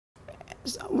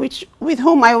with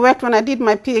whom I worked when I did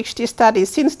my PhD studies.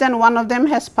 Since then, one of them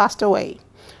has passed away.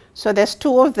 So there's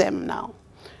 2 of them now.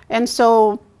 And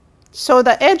so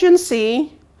the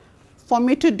urgency for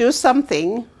me to do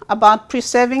something about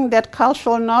preserving that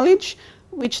cultural knowledge,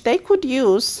 which they could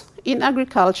use in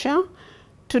agriculture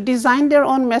to design their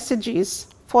own messages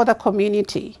for the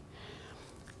community.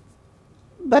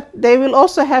 But they will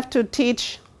also have to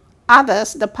teach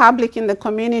others, the public in the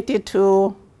community,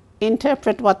 to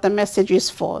interpret what the message is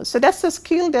for. So that's a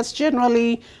skill that's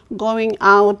generally going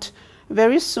out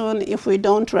very soon if we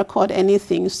don't record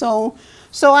anything. So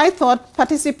I thought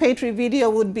participatory video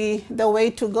would be the way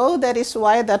to go. That is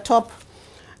why the top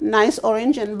nice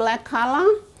orange and black color,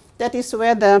 that is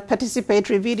where the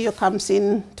participatory video comes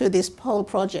in to this whole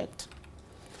project.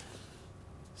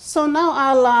 So now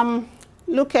I'll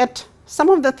look at some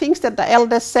of the things that the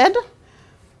elders said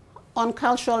on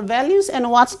cultural values and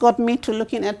what's got me to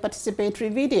looking at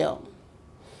participatory video.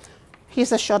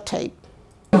 Here's a short tape.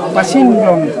 Passing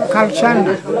from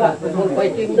culture,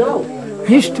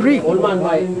 history,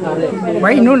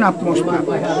 why no atmosphere?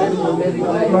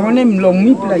 Long long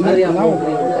mi pla yet now.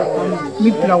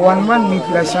 Mi pla one mi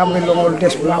pla sabe long all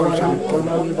des pla sampo.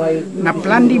 Na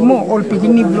plan di mo all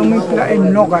pigini blong mi pla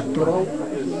en nogato.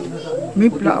 Mi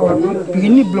pla all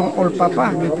pigini blong all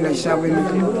papa mi pla sabe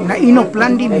na ino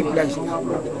plan di mi pla.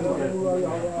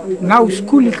 Now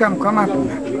school come up.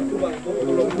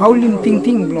 Pauline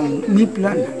ting blong mi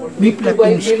pla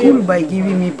in school by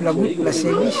giving me pla good pla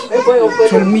service.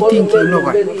 So meeting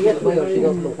inova.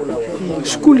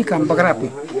 School come bagrapi.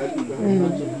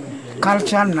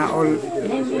 Culture na all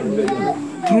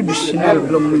traditional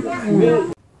blong mi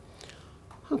pla.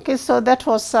 Okay, so that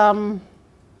was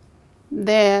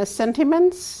their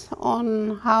sentiments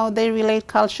on how they relate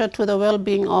culture to the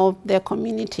well-being of their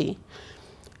community.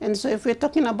 And so if we're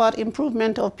talking about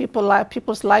improvement of people's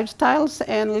lifestyles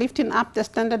and lifting up the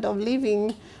standard of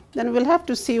living, then we'll have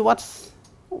to see what's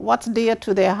dear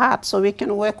to their heart so we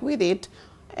can work with it,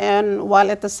 and while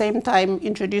at the same time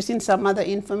introducing some other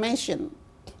information.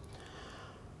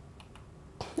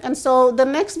 And so the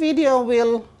next video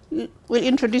will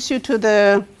introduce you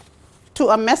to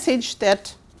a message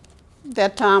that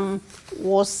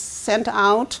was sent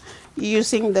out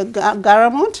using the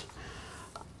Garamut.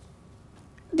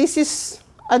 This is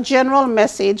a general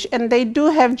message, and they do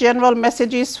have general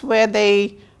messages where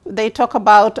they talk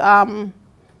about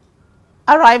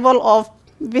arrival of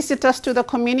visitors to the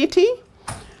community,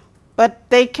 but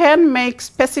they can make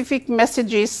specific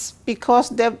messages because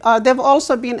they've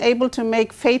also been able to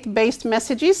make faith-based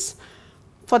messages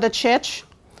for the church.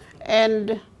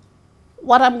 And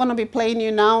what I'm going to be playing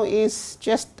you now is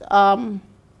just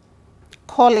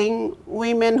calling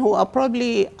women who are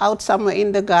probably out somewhere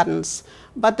in the gardens.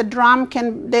 But the drum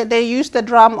they use the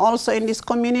drum also in this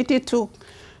community to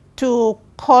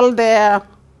call the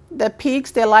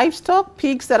pigs, their livestock,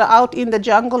 pigs that are out in the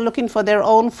jungle looking for their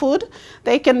own food.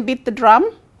 They can beat the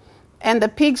drum, and the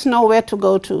pigs know where to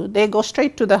go to. They go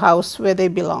straight to the house where they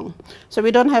belong. So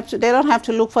they don't have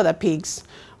to look for the pigs.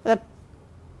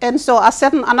 And so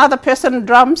another person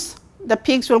drums, the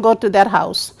pigs will go to that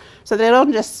house. So they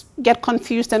don't just get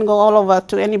confused and go all over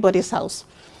to anybody's house.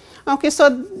 Okay, so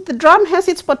the drum has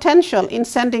its potential in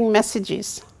sending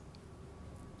messages.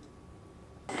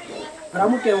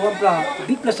 Ramute wabla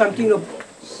big something of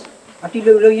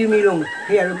atilo lo yimilong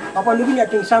here Papua New Guinea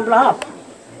ting sambla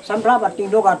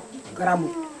ating dogat Garamut.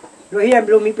 Lo here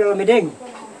lo mi pla medeng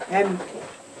em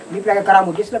mi pla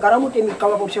Garamut. This la Garamut mi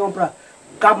kawa po siya pra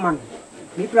government.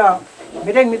 Mi pla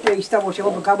medeng mi pla ista po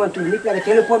siya pra government to mi pla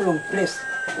telephone long place.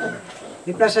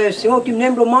 Mi pla sa singo tim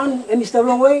name lo man em ista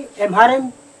long way em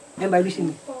harem em by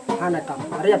listen hanakam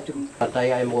ariap tu.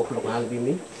 Pataya em go klok albi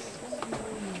mi.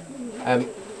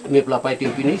 Mi pla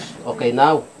fighting finish. Okay,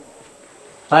 now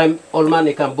time all man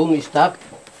ikan bung stop.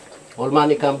 All man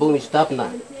ikan bung stop na.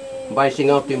 By sing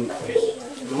out him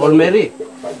all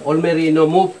Mary no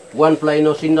move, one fly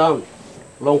no sit down.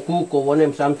 Long cook or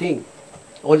one something.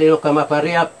 All no come up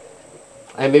ariap.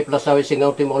 I mi pla sawi sing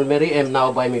out him all Mary em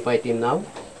now by me fight him now.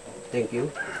 Thank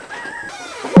you.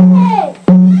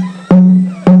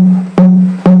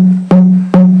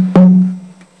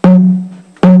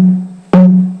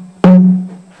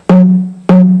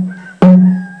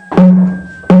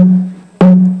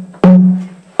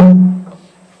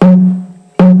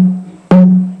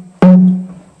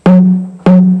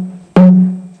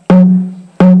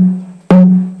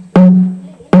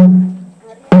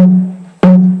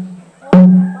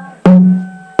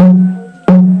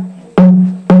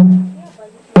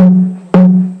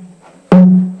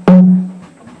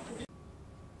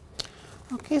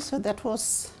 Okay, so that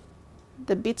was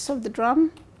the beats of the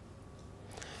drum.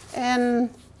 And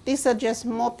these are just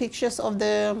more pictures of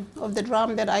the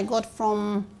drum that I got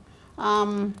from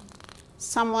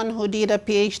someone who did a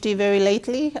PhD very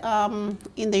lately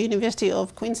in the University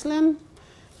of Queensland,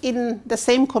 in the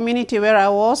same community where I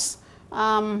was.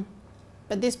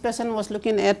 But this person was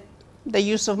looking at the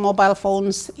use of mobile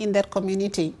phones in that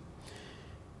community,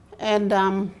 and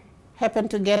happened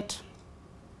to get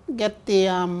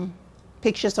the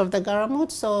pictures of the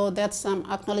Garamut. So that's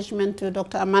acknowledgement to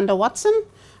Dr. Amanda Watson.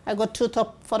 I got 2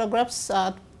 top photographs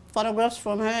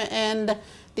from her, and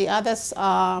the others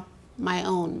are my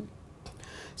own.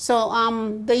 So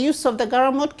the use of the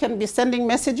Garamut can be sending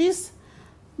messages.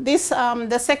 This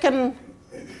the second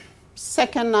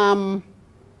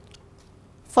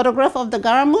photograph of the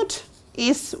Garamut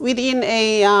is within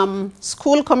a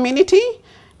school community,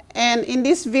 and in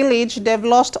this village they've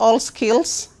lost all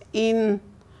skills in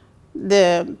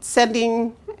the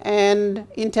sending and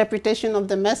interpretation of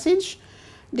the message.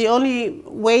 The only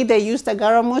way they use the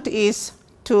Garamut is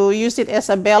to use it as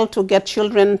a bell to get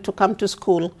children to come to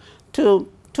school, to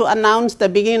announce the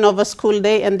beginning of a school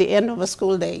day and the end of a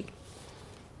school day.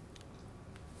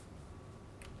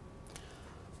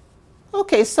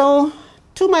 Okay, so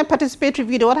to my participatory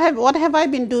video, what have I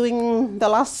been doing the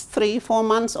last 3-4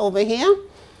 months over here?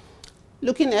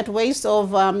 Looking at ways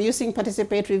of using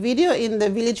participatory video in the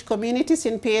village communities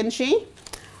in PNG.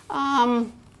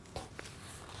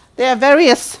 There are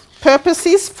various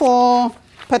purposes for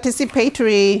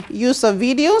participatory use of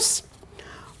videos.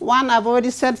 One, I've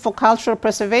already said, for cultural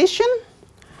preservation,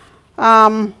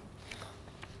 and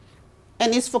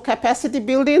it's for capacity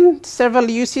building. Several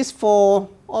uses for,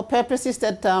 or purposes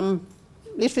that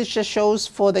literature shows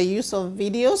for the use of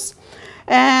videos.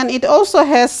 And it also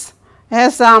has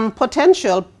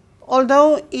potential,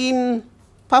 although in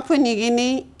Papua New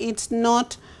Guinea it's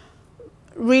not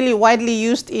really widely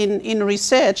used in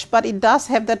research, but it does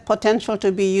have that potential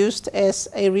to be used as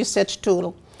a research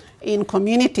tool in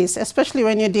communities, especially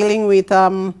when you're dealing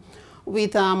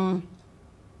with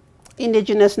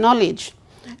indigenous knowledge.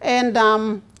 And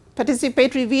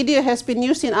participatory video has been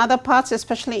used in other parts,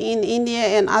 especially in India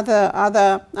and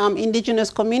other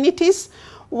indigenous communities,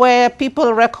 where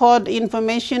people record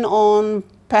information on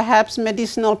perhaps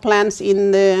medicinal plants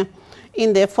in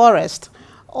their forest,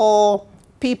 or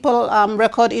people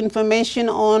record information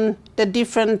on the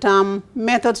different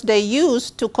methods they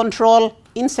use to control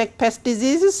insect pest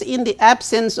diseases in the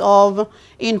absence of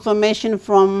information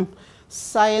from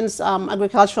science,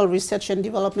 agricultural research and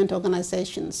development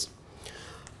organizations.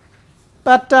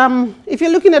 But if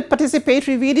you're looking at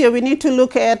participatory video, we need to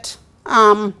look at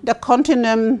the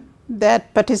continuum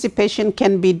that participation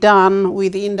can be done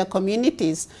within the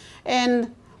communities.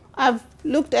 And I've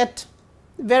looked at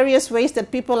various ways that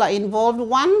people are involved.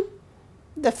 One,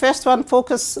 the first one,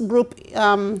 focus group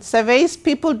surveys.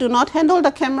 People do not handle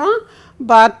the camera,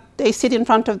 but they sit in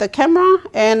front of the camera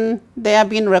and they are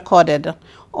being recorded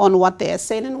on what they are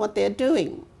saying and what they are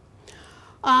doing.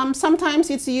 Sometimes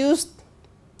it's used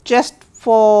just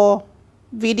for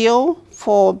video,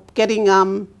 for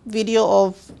getting video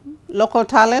of local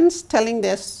talents telling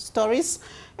their stories,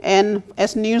 and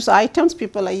as news items,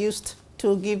 people are used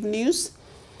to give news.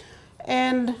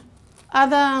 And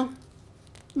other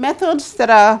methods that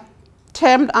are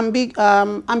termed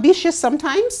ambitious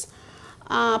sometimes,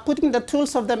 putting the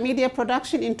tools of the media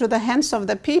production into the hands of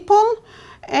the people,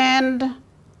 and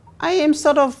I am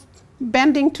sort of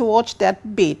bending towards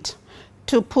that bit,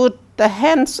 to put the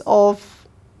hands of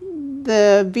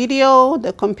the video,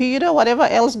 the computer, whatever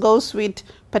else goes with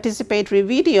participatory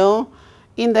video,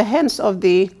 in the hands of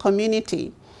the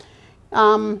community.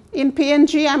 In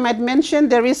PNG, I might mention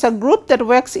there is a group that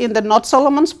works in the North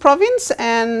Solomons province,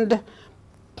 and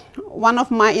one of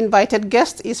my invited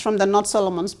guests is from the North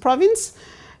Solomons province.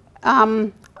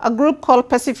 A group called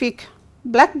Pacific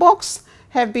Black Box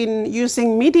have been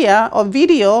using media or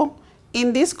video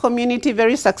in this community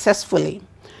very successfully.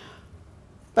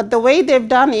 But the way they've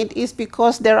done it is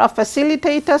because there are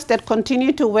facilitators that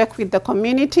continue to work with the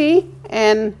community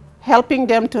and helping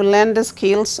them to learn the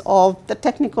skills of the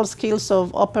technical skills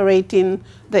of operating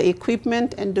the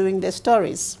equipment and doing their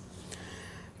stories.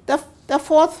 The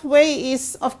fourth way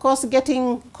is, of course,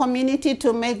 getting community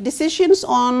to make decisions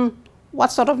on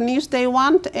what sort of news they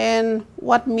want and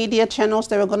what media channels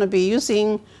they were going to be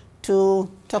using to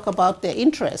talk about their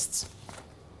interests.